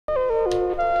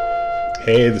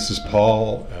Hey, this is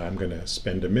Paul. I'm going to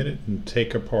spend a minute and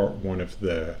take apart one of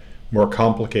the more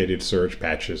complicated surge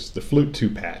patches, the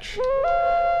Flute2 patch,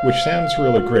 which sounds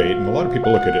really great, and a lot of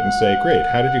people look at it and say, great,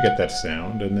 how did you get that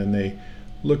sound? And then they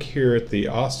look here at the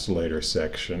oscillator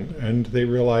section and they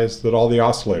realize that all the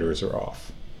oscillators are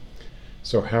off.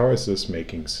 So how is this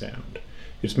making sound?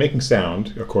 It's making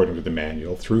sound, according to the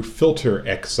manual, through filter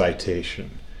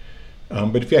excitation.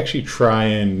 But if you actually try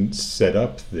and set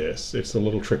up this, it's a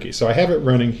little tricky. So I have it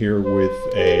running here with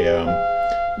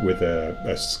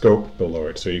a scope below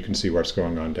it, so you can see what's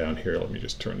going on down here. Let me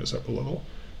just turn this up a little.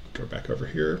 Go back over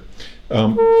here.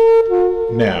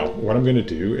 Now, what I'm going to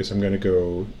do is I'm going to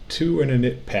go to an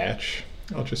init patch.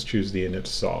 I'll just choose the init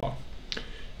saw.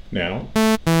 Now,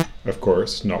 of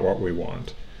course, not what we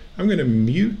want. I'm going to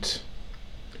mute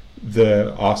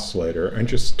the oscillator and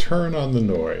just turn on the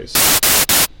noise.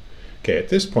 Okay, at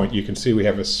this point you can see we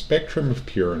have a spectrum of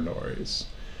pure noise.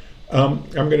 I'm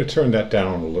going to turn that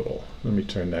down a little. Let me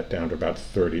turn that down to about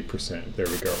 30%. There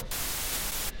we go.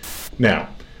 Now,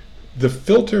 the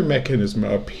filter mechanism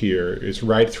up here is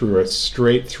right through a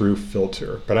straight through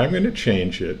filter, but I'm going to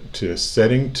change it to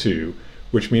setting 2,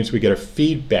 which means we get a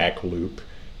feedback loop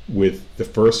with the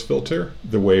first filter,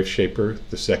 the wave shaper,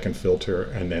 the second filter,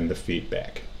 and then the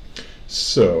feedback.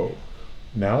 So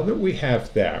now that we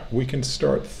have that, we can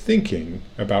start thinking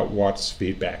about what's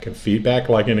feedback. And feedback,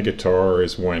 like in a guitar,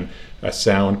 is when a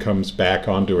sound comes back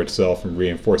onto itself and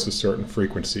reinforces certain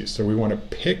frequencies. So we want to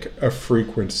pick a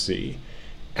frequency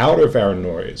out of our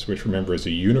noise, which remember is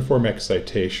a uniform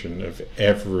excitation of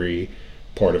every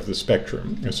part of the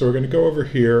spectrum. And so we're going to go over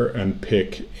here and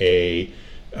pick a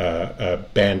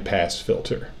bandpass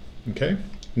filter. Okay?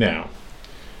 Now,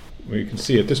 you can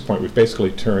see at this point we've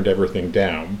basically turned everything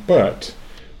down, but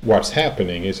what's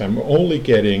happening is I'm only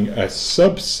getting a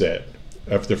subset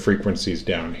of the frequencies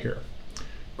down here.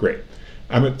 Great.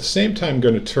 I'm at the same time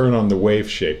going to turn on the wave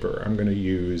shaper. I'm going to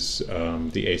use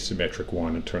the asymmetric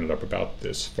one and turn it up about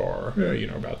this far,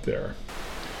 about there.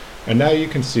 And now you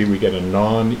can see we get a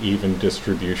non-even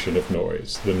distribution of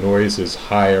noise. The noise is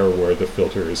higher where the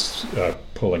filter is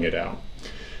pulling it out.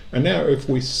 And now if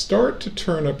we start to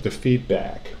turn up the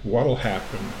feedback, what'll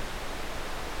happen?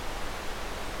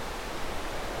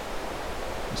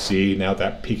 See now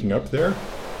that peaking up there?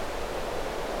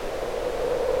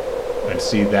 And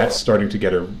see that's starting to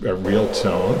get a real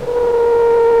tone.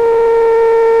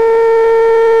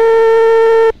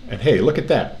 And hey, look at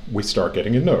that. We start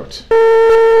getting a note.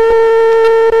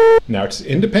 Now it's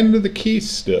independent of the key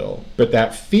still, but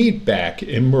that feedback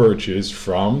emerges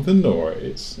from the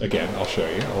noise. Again, I'll show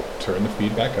you. I'll turn the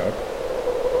feedback up.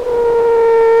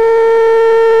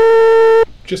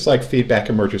 Just like feedback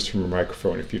emerges from a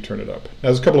microphone if you turn it up. Now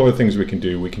there's a couple of other things we can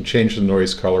do. We can change the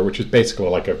noise color, which is basically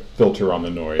like a filter on the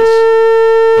noise.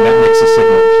 And that makes the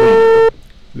signal cleaner.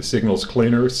 The signal's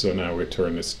cleaner, so now we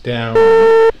turn this down.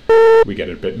 We get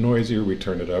it a bit noisier. We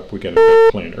turn it up. We get it a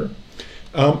bit cleaner.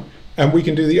 And we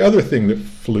can do the other thing that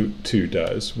Flute2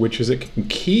 does, which is it can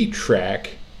key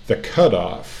track the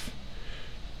cutoff.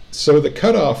 So the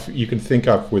cutoff you can think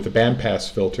of with the bandpass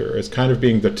filter as kind of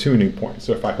being the tuning point.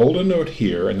 So if I hold a note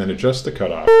here and then adjust the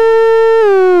cutoff,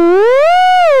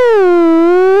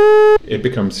 it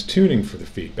becomes tuning for the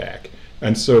feedback.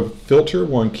 And so filter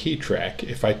 1 key track,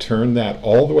 if I turn that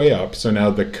all the way up, so now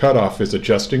the cutoff is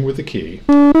adjusting with the key.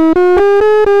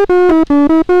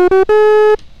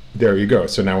 There you go.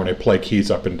 So now when I play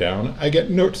keys up and down, I get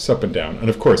notes up and down. And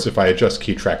of course, if I adjust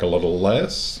key track a little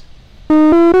less,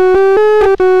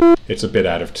 it's a bit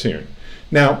out of tune.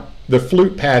 Now, the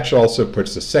flute patch also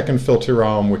puts the second filter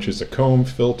on, which is a comb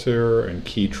filter, and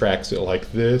key tracks it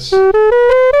like this.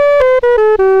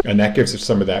 And that gives it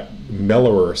some of that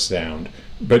mellower sound.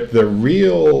 But the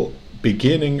real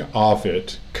beginning of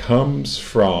it comes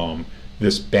from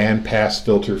this bandpass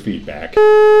filter feedback,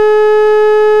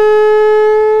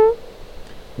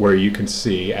 where you can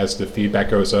see as the feedback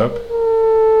goes up,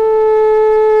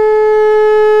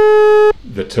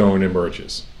 the tone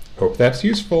emerges. Hope that's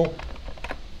useful.